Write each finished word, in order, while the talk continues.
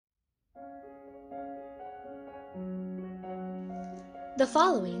The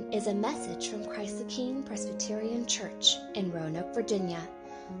following is a message from Christ the King Presbyterian Church in Roanoke, Virginia.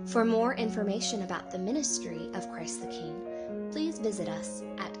 For more information about the ministry of Christ the King, please visit us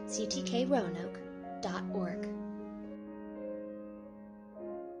at ctkroanoke.org.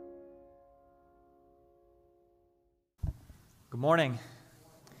 Good morning.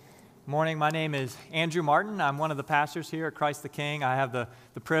 Good morning. My name is Andrew Martin. I'm one of the pastors here at Christ the King. I have the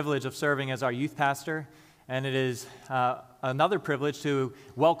privilege of serving as our youth pastor, and it is another privilege to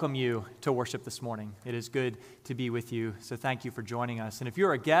welcome you to worship this morning. It is good to be with you, so thank you for joining us. And if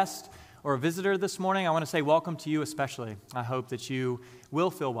you're a guest or a visitor this morning, I want to say welcome to you especially. I hope that you will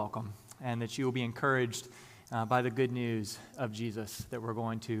feel welcome and that you will be encouraged by the good news of Jesus that we're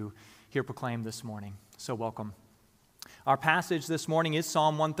going to hear proclaimed this morning. So welcome. Our passage this morning is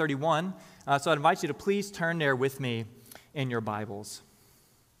Psalm 131, so I'd invite you to please turn there with me in your Bibles.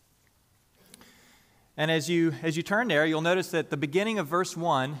 And as you turn there, you'll notice that at the beginning of verse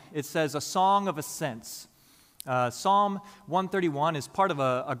 1, it says, a song of ascents. Psalm 131 is part of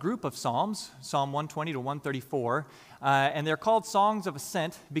a group of psalms, Psalm 120 to 134, and they're called songs of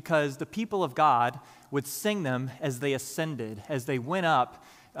ascent because the people of God would sing them as they ascended, as they went up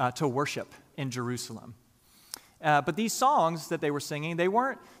to worship in Jerusalem. But these songs that they were singing, they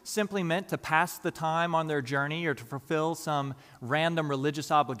weren't simply meant to pass the time on their journey or to fulfill some random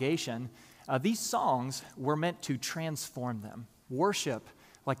religious obligation. These songs were meant to transform them. Worship,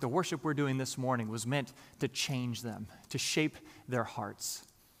 like the worship we're doing this morning, was meant to change them, to shape their hearts.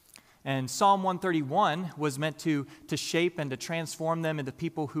 And Psalm 131 was meant to shape and to transform them into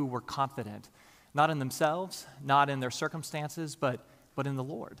people who were confident, not in themselves, not in their circumstances, but in the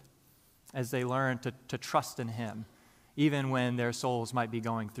Lord, as they learn to trust in Him, even when their souls might be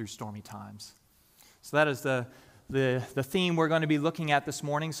going through stormy times. So that is the theme we're going to be looking at this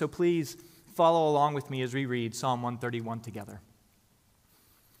morning. So please follow along with me as we read Psalm 131 together.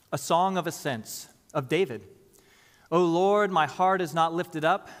 A song of ascents of David. O Lord, my heart is not lifted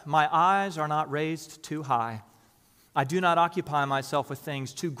up, my eyes are not raised too high. I do not occupy myself with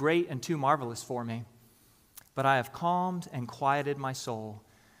things too great and too marvelous for me, but I have calmed and quieted my soul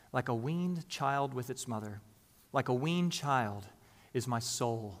like a weaned child with its mother. Like a weaned child is my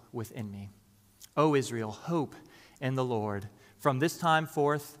soul within me. O Israel, hope in the Lord from this time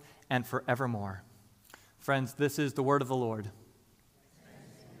forth and forevermore. Friends, this is the word of the Lord.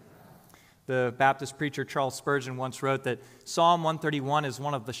 The Baptist preacher Charles Spurgeon once wrote that Psalm 131 is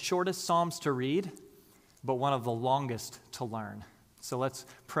one of the shortest psalms to read, but one of the longest to learn. So let's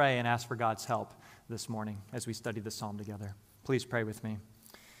pray and ask for God's help this morning as we study this psalm together. Please pray with me.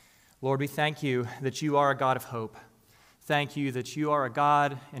 Lord, we thank you that you are a God of hope. Thank you that you are a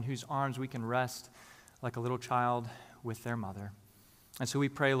God in whose arms we can rest like a little child with their mother. And so we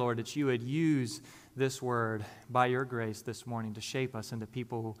pray, Lord, that you would use this word by your grace this morning to shape us into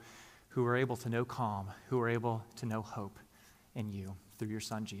people who are able to know calm, who are able to know hope in you through your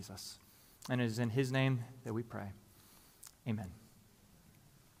Son, Jesus. And it is in his name that we pray. Amen.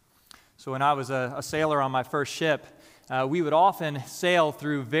 So when I was a sailor on my first ship, we would often sail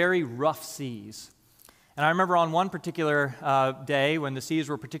through very rough seas. And I remember on one particular day when the seas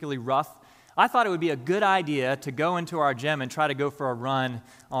were particularly rough, I thought it would be a good idea to go into our gym and try to go for a run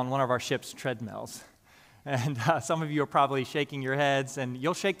on one of our ship's treadmills. And some of you are probably shaking your heads, and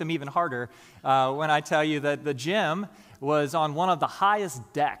you'll shake them even harder when I tell you that the gym was on one of the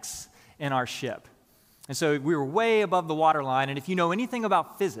highest decks in our ship. And so we were way above the waterline, and if you know anything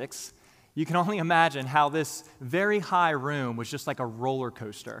about physics, you can only imagine how this very high room was just like a roller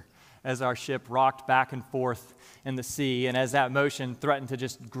coaster as our ship rocked back and forth in the sea, and as that motion threatened to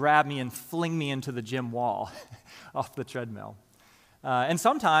just grab me and fling me into the gym wall off the treadmill. And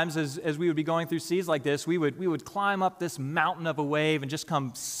sometimes, as we would be going through seas like this, we would climb up this mountain of a wave and just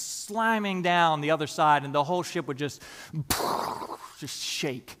come slamming down the other side, and the whole ship would just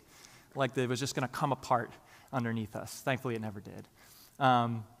shake like it was just going to come apart underneath us. Thankfully, it never did.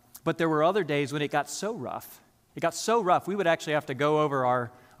 But there were other days when it got so rough, we would actually have to go over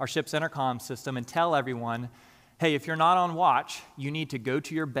our ship's intercom system and tell everyone, hey, if you're not on watch, you need to go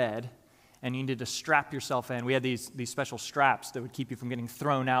to your bed and you need to strap yourself in. We had these special straps that would keep you from getting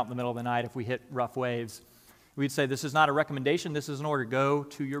thrown out in the middle of the night if we hit rough waves. We'd say, this is not a recommendation, this is an order. Go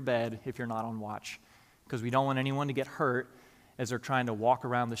to your bed if you're not on watch, because we don't want anyone to get hurt as they're trying to walk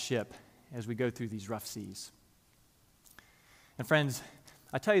around the ship as we go through these rough seas. And friends,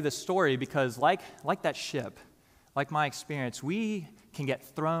 I tell you this story because like that ship, like my experience, we can get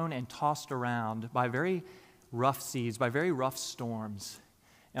thrown and tossed around by very rough seas, by very rough storms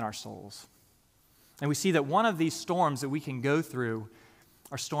in our souls. And we see that one of these storms that we can go through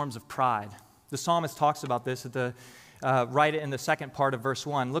are storms of pride. The psalmist talks about this at the right in the second part of verse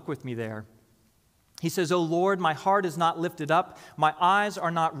 1. Look with me there. He says, "O Lord, my heart is not lifted up, my eyes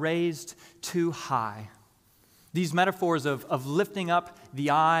are not raised too high." These metaphors of lifting up the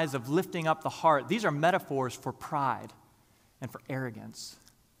eyes, of lifting up the heart, these are metaphors for pride and for arrogance.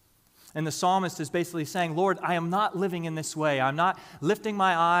 And the psalmist is basically saying, Lord, I am not living in this way. I'm not lifting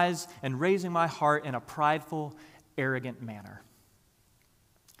my eyes and raising my heart in a prideful, arrogant manner.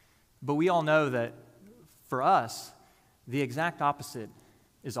 But we all know that for us, the exact opposite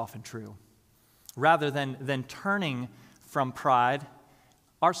is often true. Rather than turning from pride,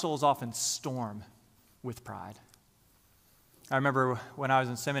 our souls often storm with pride. I remember when I was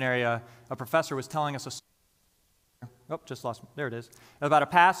in seminary, a professor was telling us a story. There it is. About a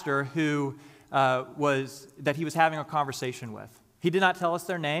pastor who that he was having a conversation with. He did not tell us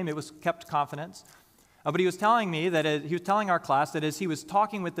their name. It was kept confidence. But he was telling me that he was telling our class that as he was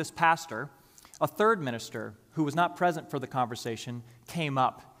talking with this pastor, a third minister who was not present for the conversation came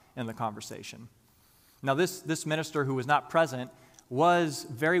up in the conversation. Now, this minister who was not present was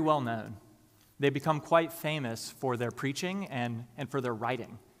very well known. They become quite famous for their preaching and for their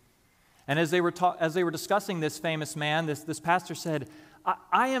writing. And as they were discussing this famous man, this pastor said,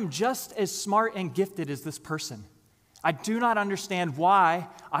 I am just as smart and gifted as this person. I do not understand why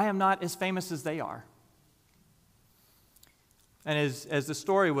I am not as famous as they are. And as the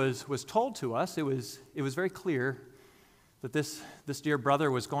story was told to us, it was very clear that this dear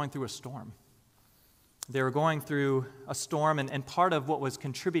brother was going through a storm. They were going through a storm, and part of what was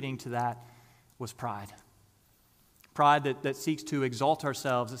contributing to that was pride. Pride that seeks to exalt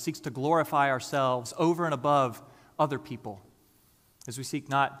ourselves, that seeks to glorify ourselves over and above other people, as we seek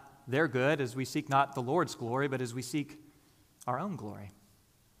not their good, as we seek not the Lord's glory, but as we seek our own glory.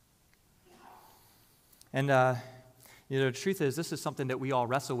 And the truth is, this is something that we all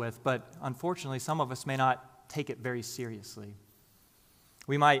wrestle with, but unfortunately, some of us may not take it very seriously.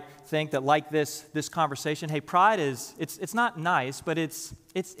 We might think that, like this conversation, hey, pride it's not nice, but it's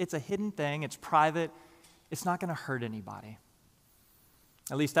a hidden thing, it's private, it's not going to hurt anybody.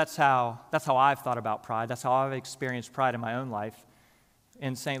 At least that's how I've thought about pride. That's how I've experienced pride in my own life.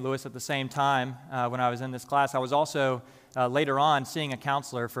 In St. Louis at the same time, when I was in this class, I was also later on seeing a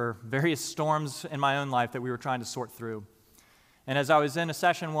counselor for various storms in my own life that we were trying to sort through. And as I was in a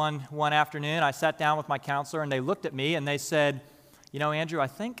session one afternoon, I sat down with my counselor, and they looked at me and they said, you know, Andrew, I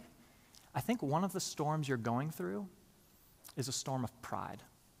think one of the storms you're going through is a storm of pride.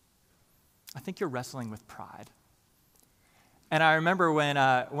 I think you're wrestling with pride. And I remember when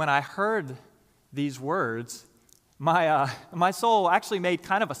I heard these words, my soul actually made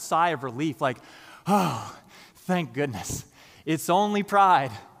kind of a sigh of relief, like, oh, thank goodness, it's only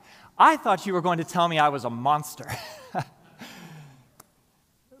pride. I thought you were going to tell me I was a monster.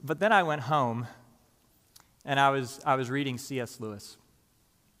 But then I went home, and I was reading C.S. Lewis.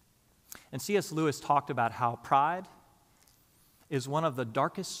 And C.S. Lewis talked about how pride is one of the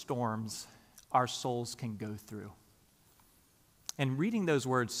darkest storms our souls can go through. And reading those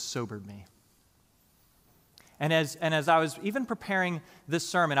words sobered me. And as I was even preparing this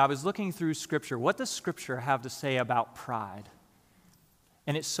sermon, I was looking through Scripture. What does Scripture have to say about pride?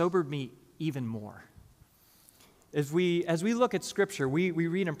 And it sobered me even more. As we look at Scripture, we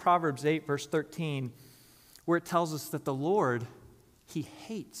read in Proverbs 8, verse 13, where it tells us that the Lord, He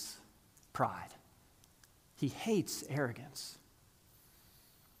hates pride. He hates arrogance.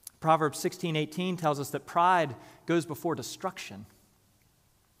 Proverbs 16:18 tells us that pride goes before destruction.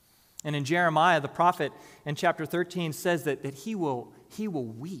 And in Jeremiah, the prophet, in chapter 13, says that he will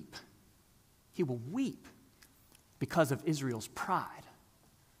weep. He will weep because of Israel's pride.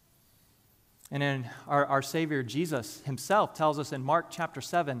 And then our Savior Jesus himself tells us in Mark chapter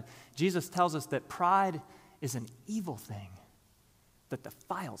 7, Jesus tells us that pride is an evil thing that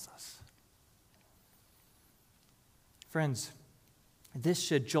defiles us. Friends, this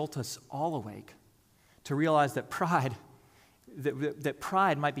should jolt us all awake to realize that pride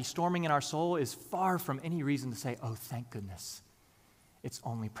might be storming in our soul is far from any reason to say, oh, thank goodness, it's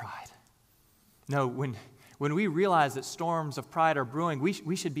only pride. No, when we realize that storms of pride are brewing,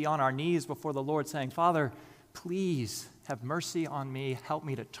 we should be on our knees before the Lord saying, Father, please have mercy on me. Help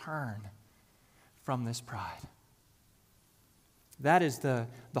me to turn from this pride. That is the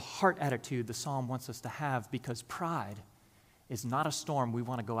heart attitude the psalm wants us to have, because pride is not a storm we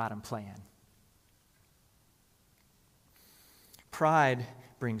want to go out and play in. Pride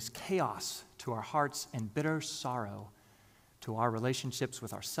brings chaos to our hearts and bitter sorrow to our relationships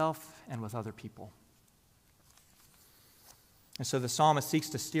with ourselves and with other people. And so the psalmist seeks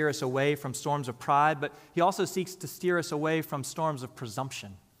to steer us away from storms of pride, but he also seeks to steer us away from storms of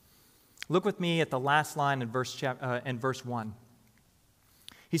presumption. Look with me at the last line in verse 1.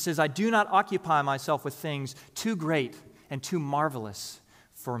 He says, I do not occupy myself with things too great and too marvelous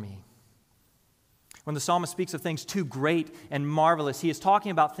for me. When the psalmist speaks of things too great and marvelous, he is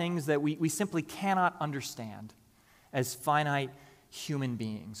talking about things that we simply cannot understand as finite human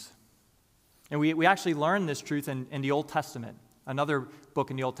beings. And we actually learn this truth in the Old Testament. Another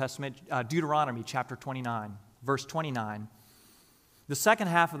book in the Old Testament, Deuteronomy chapter 29, verse 29. The second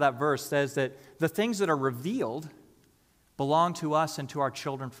half of that verse says that the things that are revealed belong to us and to our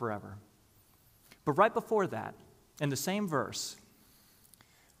children forever. But right before that, in the same verse,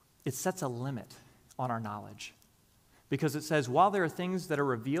 it sets a limit on our knowledge. Because it says, while there are things that are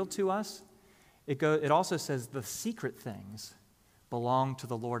revealed to us, it also says the secret things belong to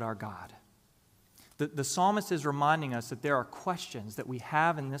the Lord our God. The psalmist is reminding us that there are questions that we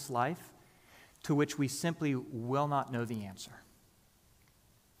have in this life to which we simply will not know the answer.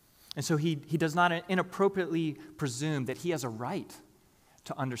 And so he does not inappropriately presume that he has a right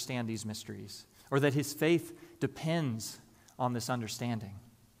to understand these mysteries or that his faith depends on this understanding.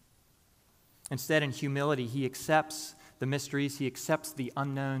 Instead, in humility, he accepts the mysteries, he accepts the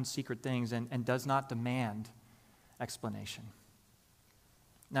unknown secret things and does not demand explanation.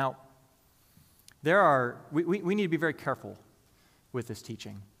 Now, we need to be very careful with this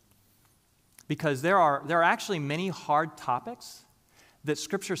teaching because there are actually many hard topics that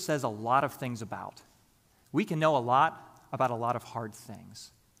Scripture says a lot of things about. We can know a lot about a lot of hard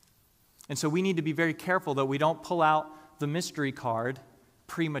things. And so we need to be very careful that we don't pull out the mystery card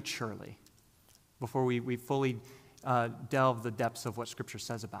prematurely before we fully delve the depths of what Scripture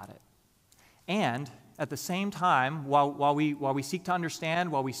says about it. And at the same time, while we seek to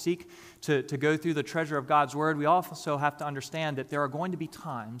understand, while we seek to go through the treasure of God's Word, we also have to understand that there are going to be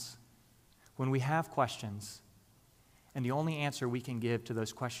times when we have questions, and the only answer we can give to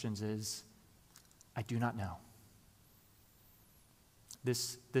those questions is, I do not know.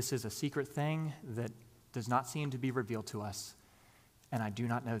 This is a secret thing that does not seem to be revealed to us, and I do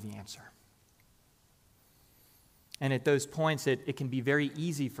not know the answer. And at those points, it can be very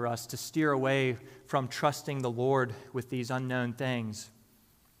easy for us to steer away from trusting the Lord with these unknown things.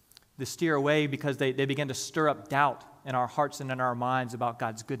 To steer away because they begin to stir up doubt in our hearts and in our minds about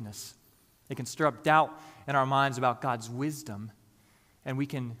God's goodness. They can stir up doubt in our minds about God's wisdom, and we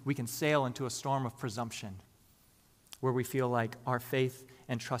can sail into a storm of presumption where we feel like our faith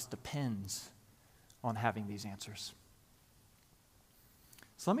and trust depends on having these answers.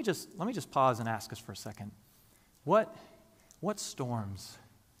 So let me just pause and ask us for a second. What storms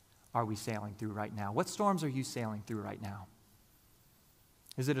are we sailing through right now? What storms are you sailing through right now?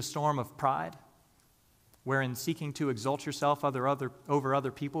 Is it a storm of pride, where in seeking to exalt yourself over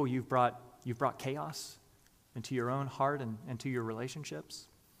other people, you've brought chaos into your own heart and to your relationships?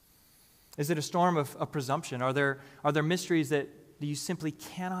 Is it a storm of presumption? Are there mysteries that you simply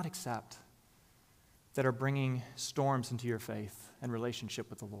cannot accept that are bringing storms into your faith and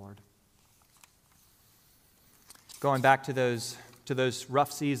relationship with the Lord? Going back to those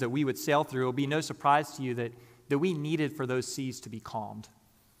rough seas that we would sail through, it will be no surprise to you that we needed for those seas to be calmed.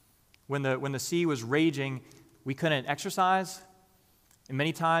 When the sea was raging, we couldn't exercise, and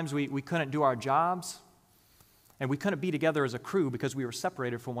many times we couldn't do our jobs, and we couldn't be together as a crew because we were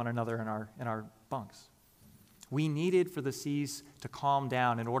separated from one another in our bunks. We needed for the seas to calm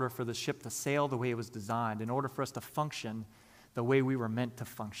down in order for the ship to sail the way it was designed, in order for us to function the way we were meant to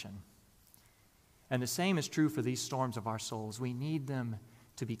function. And the same is true for these storms of our souls. We need them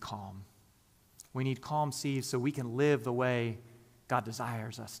to be calm. We need calm seas so we can live the way God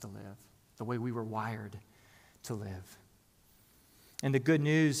desires us to live, the way we were wired to live. And the good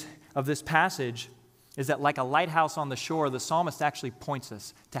news of this passage is that like a lighthouse on the shore, the psalmist actually points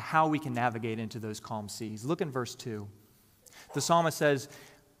us to how we can navigate into those calm seas. Look in verse 2. The psalmist says,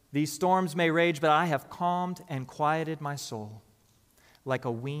 "These storms may rage, but I have calmed and quieted my soul. Like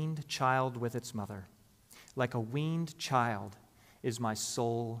a weaned child with its mother. Like a weaned child is my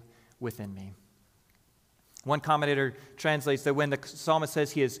soul within me." One commentator translates that when the psalmist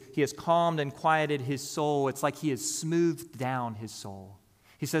says he has calmed and quieted his soul, it's like he has smoothed down his soul.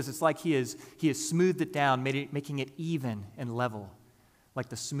 He says it's like he has smoothed it down, making it even and level, like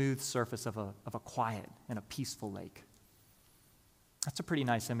the smooth surface of a quiet and a peaceful lake. That's a pretty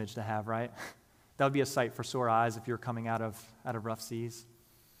nice image to have, right? That would be a sight for sore eyes if you're coming out of rough seas.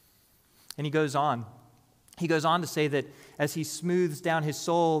 And he goes on. He goes on to say that as he smooths down his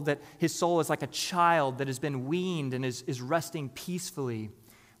soul, that his soul is like a child that has been weaned and is resting peacefully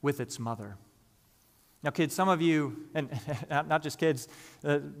with its mother. Now, kids, some of you, and not just kids,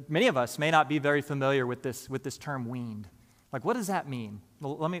 many of us may not be very familiar with this term weaned. Like, what does that mean?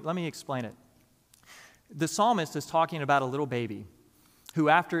 Well, let me explain it. The psalmist is talking about a little baby who,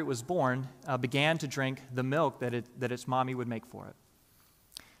 after it was born, began to drink the milk that its mommy would make for it.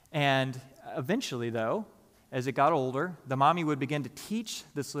 And eventually, though, as it got older, the mommy would begin to teach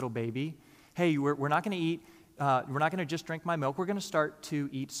this little baby, hey, we're not going to eat, we're not going to just drink my milk, we're going to start to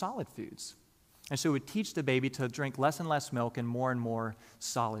eat solid foods. And so it would teach the baby to drink less and less milk and more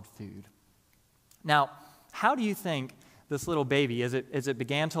solid food. Now, how do you think this little baby, as it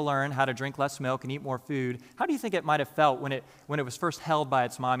began to learn how to drink less milk and eat more food, how do you think it might have felt when it was first held by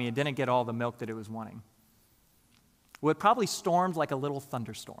its mommy and didn't get all the milk that it was wanting? Well, it probably stormed like a little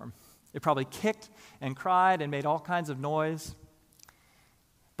thunderstorm. It probably kicked and cried and made all kinds of noise.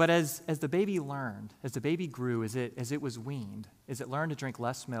 But as the baby learned, as the baby grew, as it was weaned, as it learned to drink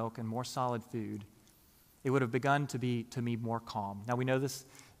less milk and more solid food, it would have begun to be more calm. Now we know this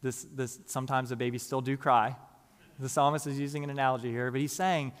sometimes the babies still do cry. The psalmist is using an analogy here, but he's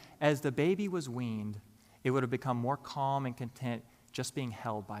saying as the baby was weaned, it would have become more calm and content just being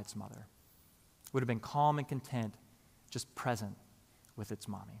held by its mother. It would have been calm and content just present with its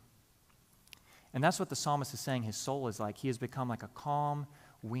mommy. And that's what the psalmist is saying his soul is like. He has become like a calm,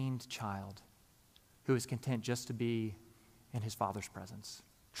 weaned child who is content just to be in his father's presence,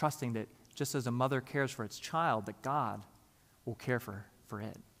 trusting that just as a mother cares for its child, that God will care for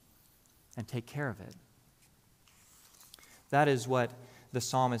it and take care of it. That is what the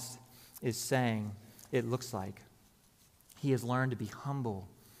psalmist is saying it looks like. He has learned to be humble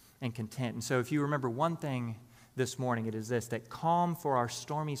and content. And so if you remember one thing this morning, it is this, that calm for our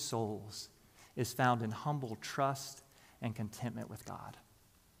stormy souls is found in humble trust and contentment with God.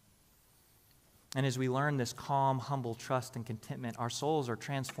 And as we learn this calm, humble trust and contentment, our souls are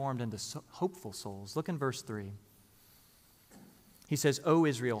transformed into hopeful souls. Look in verse 3. He says, O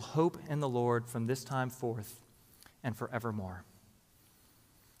Israel, hope in the Lord from this time forth and forevermore.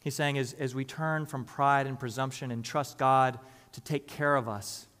 He's saying as we turn from pride and presumption and trust God to take care of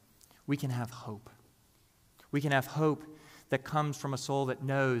us, we can have hope. We can have hope that comes from a soul that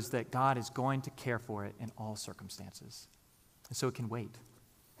knows that God is going to care for it in all circumstances. And so it can wait.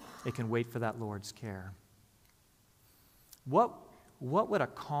 It can wait for that Lord's care. What would a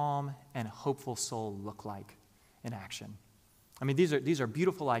calm and hopeful soul look like in action? I mean, these are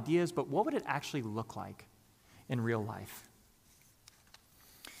beautiful ideas, but what would it actually look like in real life?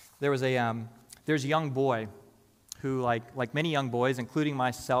 There's a young boy who, like many young boys, including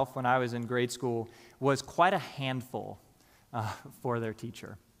myself when I was in grade school, was quite a handful for their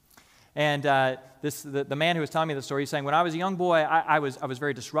teacher. And the man who was telling me the story, he's saying, when I was a young boy, I was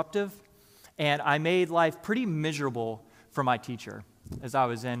very disruptive, and I made life pretty miserable for my teacher as I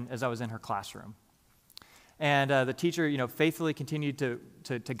was in her classroom. And the teacher, faithfully continued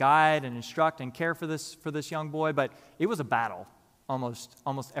to guide and instruct and care for this young boy, but it was a battle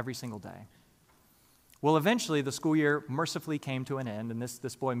almost every single day. Well, eventually, the school year mercifully came to an end, and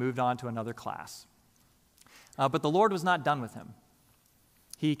this boy moved on to another class. But the Lord was not done with him.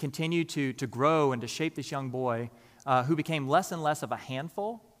 He continued to grow and to shape this young boy who became less and less of a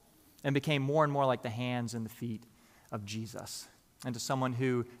handful and became more and more like the hands and the feet of Jesus, and to someone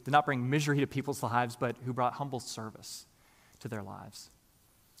who did not bring misery to people's lives, but who brought humble service to their lives.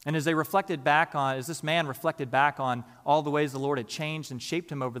 And as this man reflected back on all the ways the Lord had changed and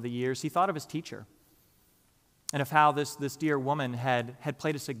shaped him over the years, he thought of his teacher and of how this dear woman had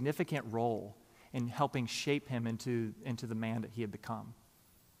played a significant role in helping shape him into the man that he had become.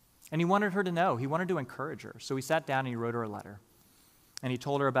 And he wanted her to know. He wanted to encourage her. So he sat down and he wrote her a letter. And he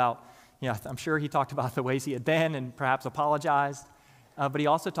told her about, I'm sure he talked about the ways he had been and perhaps apologized. But he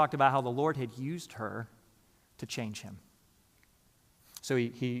also talked about how the Lord had used her to change him. So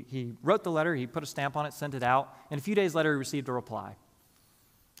he wrote the letter, he put a stamp on it, sent it out, and a few days later he received a reply.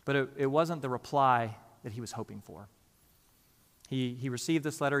 But it wasn't the reply that he was hoping for. He received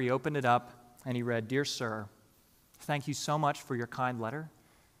this letter, he opened it up, and he read, Dear Sir, thank you so much for your kind letter,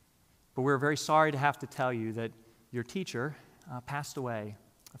 but we're very sorry to have to tell you that your teacher passed away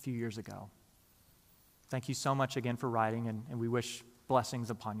a few years ago. Thank you so much again for writing, and we wish blessings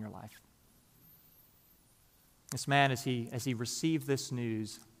upon your life. This man, as he received this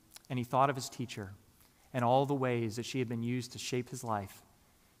news and he thought of his teacher and all the ways that she had been used to shape his life,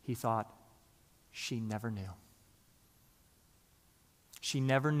 he thought, she never knew. She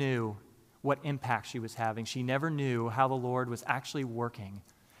never knew what impact she was having. She never knew how the Lord was actually working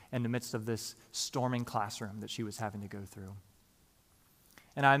in the midst of this storming classroom that she was having to go through.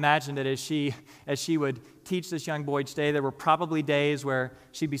 And I imagine that as she would teach this young boy each day, there were probably days where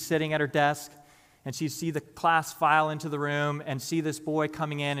she'd be sitting at her desk and she'd see the class file into the room and see this boy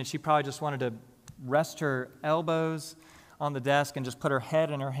coming in, and she probably just wanted to rest her elbows on the desk and just put her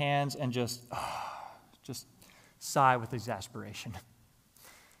head in her hands and just sigh with exasperation,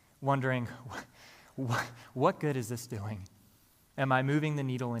 wondering, what good is this doing? Am I moving the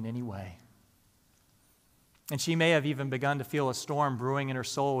needle in any way? And she may have even begun to feel a storm brewing in her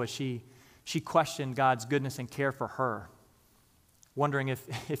soul as she questioned God's goodness and care for her, wondering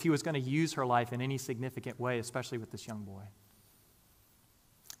if he was going to use her life in any significant way, especially with this young boy.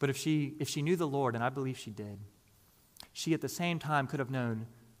 But if she knew the Lord, and I believe she did, she at the same time could have known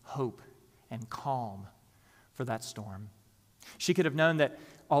hope and calm for that storm. She could have known that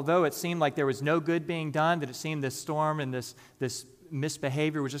although it seemed like there was no good being done, that it seemed this storm and this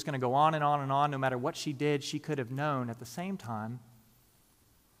misbehavior was just going to go on and on and on, no matter what she did, she could have known at the same time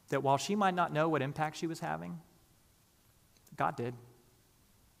that while she might not know what impact she was having, God did,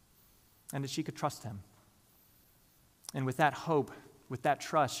 and that she could trust him. And with that hope, with that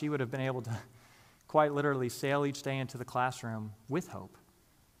trust, she would have been able to quite literally sail each day into the classroom with hope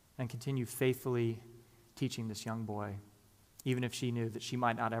and continue faithfully teaching this young boy, even if she knew that she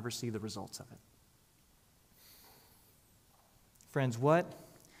might not ever see the results of it. Friends, what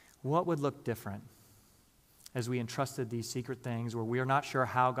would look different as we entrusted these secret things where we are not sure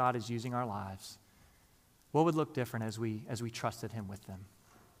how God is using our lives? What would look different as we trusted him with them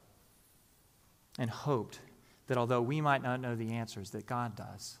and hoped that although we might not know the answers, that God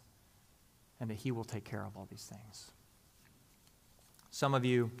does and that he will take care of all these things? Some of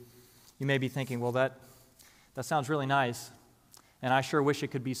you may be thinking, well, that sounds really nice, and I sure wish it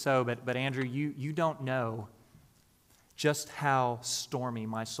could be so, but Andrew, you don't know just how stormy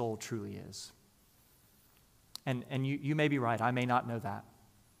my soul truly is. And you may be right. I may not know that.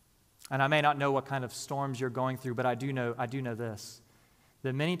 And I may not know what kind of storms you're going through, but I do know this,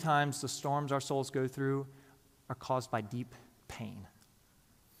 that many times the storms our souls go through are caused by deep pain.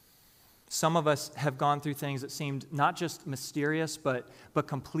 Some of us have gone through things that seemed not just mysterious, but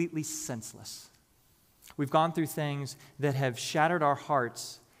completely senseless. We've gone through things that have shattered our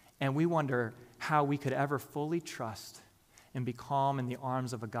hearts, and we wonder how we could ever fully trust and be calm in the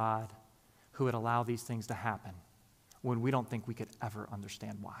arms of a God who would allow these things to happen when we don't think we could ever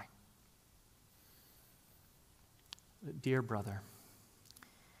understand why. Dear brother,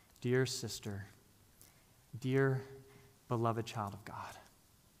 dear sister, dear beloved child of God,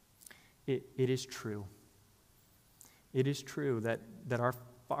 it is true. It is true that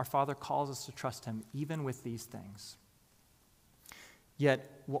our Father calls us to trust him even with these things.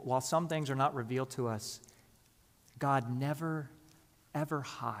 Yet, while some things are not revealed to us, God never, ever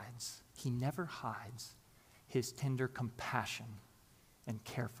hides. He never hides his tender compassion and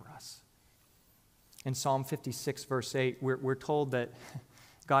care for us. In Psalm 56, verse 8, we're told that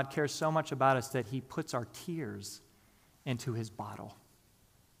God cares so much about us that he puts our tears into his bottle.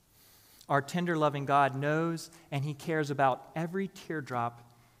 Our tender, loving God knows and he cares about every teardrop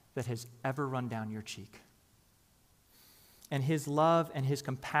that has ever run down your cheek. And his love and his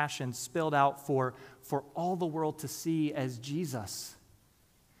compassion spilled out for all the world to see as Jesus,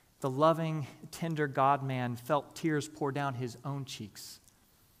 the loving, tender God-man, felt tears pour down his own cheeks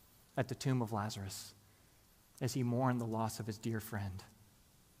at the tomb of Lazarus as he mourned the loss of his dear friend.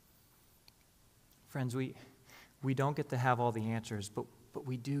 Friends, we don't get to have all the answers, but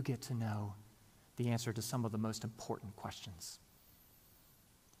we do get to know the answer to some of the most important questions.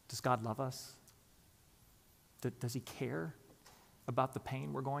 Does God love us? Does he care about the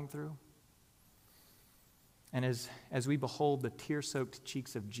pain we're going through? And as we behold the tear-soaked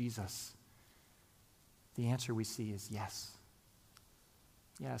cheeks of Jesus, the answer we see is yes.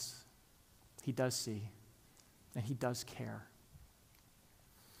 Yes, he does see, and he does care,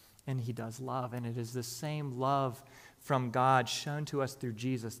 and he does love. And it is the same love from God shown to us through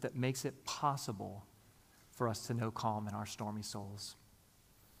Jesus that makes it possible for us to know calm in our stormy souls.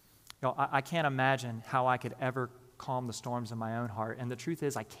 You know, I can't imagine how I could ever calm the storms in my own heart, and the truth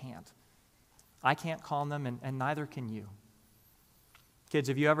is I can't. I can't calm them, and neither can you. Kids,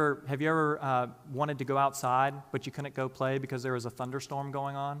 have you ever wanted to go outside, but you couldn't go play because there was a thunderstorm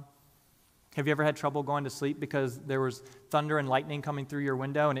going on? Have you ever had trouble going to sleep because there was thunder and lightning coming through your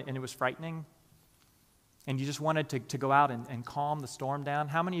window and it was frightening? And you just wanted to go out and calm the storm down?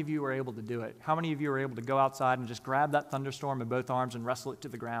 How many of you were able to do it? How many of you were able to go outside and just grab that thunderstorm in both arms and wrestle it to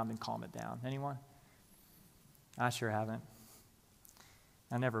the ground and calm it down? Anyone? I sure haven't.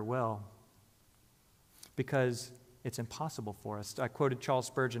 I never will. Because it's impossible for us. I quoted Charles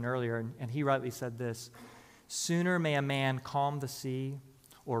Spurgeon earlier, and he rightly said this: "Sooner may a man calm the sea,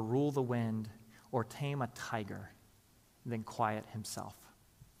 or rule the wind, or tame a tiger, than quiet himself.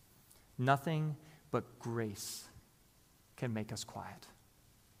 Nothing but grace can make us quiet."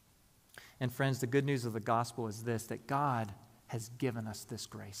 And friends, the good news of the gospel is this, that God has given us this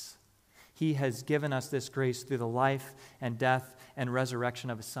grace. He has given us this grace through the life and death and resurrection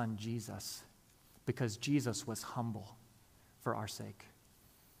of his Son, Jesus, because Jesus was humble for our sake.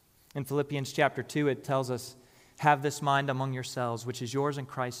 In Philippians chapter 2, it tells us, "Have this mind among yourselves, which is yours in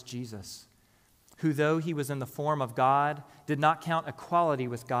Christ Jesus, who, though he was in the form of God, did not count equality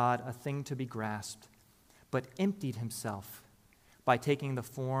with God a thing to be grasped, but emptied himself by taking the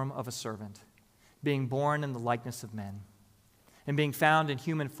form of a servant, being born in the likeness of men. And being found in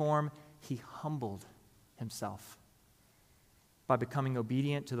human form, he humbled himself by becoming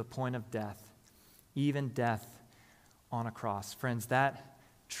obedient to the point of death, even death on a cross." Friends, that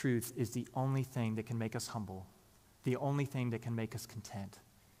truth is the only thing that can make us humble, the only thing that can make us content,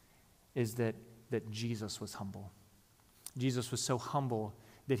 is that Jesus was humble. Jesus was so humble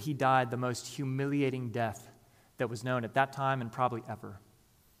that he died the most humiliating death that was known at that time and probably ever.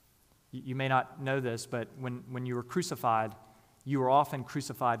 You may not know this, but when you were crucified, you were often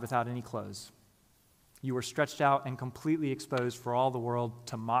crucified without any clothes. You were stretched out and completely exposed for all the world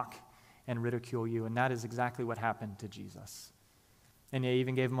to mock and ridicule you, and that is exactly what happened to Jesus. And they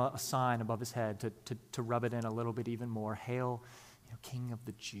even gave him a sign above his head to rub it in a little bit even more. "Hail, King of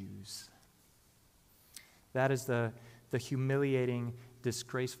the Jews." That is the humiliating,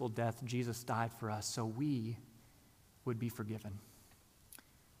 disgraceful death Jesus died for us so we would be forgiven.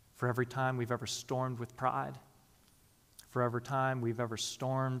 For every time we've ever stormed with pride, for every time we've ever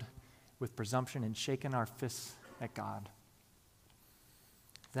stormed with presumption and shaken our fists at God.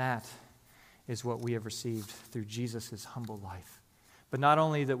 That is what we have received through Jesus' humble life. But not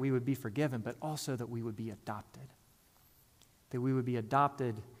only that we would be forgiven, but also that we would be adopted. That we would be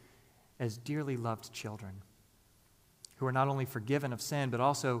adopted as dearly loved children who are not only forgiven of sin, but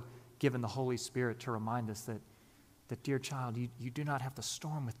also given the Holy Spirit to remind us that dear child, you do not have to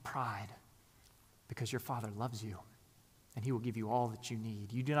storm with pride because your Father loves you and he will give you all that you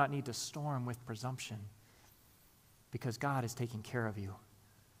need. You do not need to storm with presumption because God is taking care of you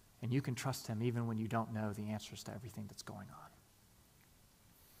and you can trust him even when you don't know the answers to everything that's going on.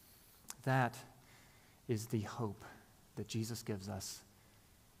 That is the hope that Jesus gives us.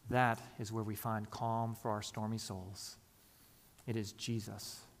 That is where we find calm for our stormy souls. It is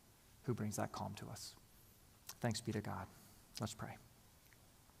Jesus who brings that calm to us. Thanks be to God. Let's pray.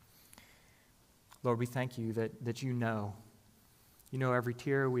 Lord, we thank you that you know. You know every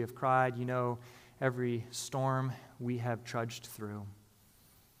tear we have cried. You know every storm we have trudged through.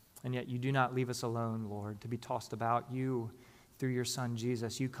 And yet you do not leave us alone, Lord, to be tossed about. You, through your Son,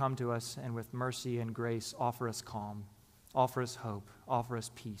 Jesus, you come to us and with mercy and grace offer us calm, offer us hope, offer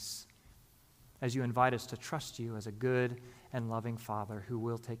us peace, as you invite us to trust you as a good and loving Father who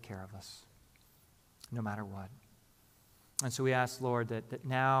will take care of us, no matter what. And so we ask, Lord, that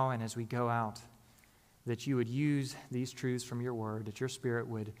now and as we go out, that you would use these truths from your word, that your Spirit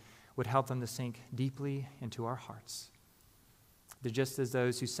would help them to sink deeply into our hearts. That just as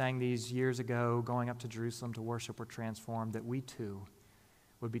those who sang these years ago, going up to Jerusalem to worship, were transformed, that we too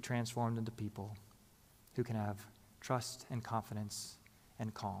would be transformed into people who can have trust and confidence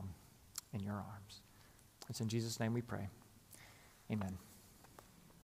and calm in your arms. It's in Jesus' name we pray. Amen.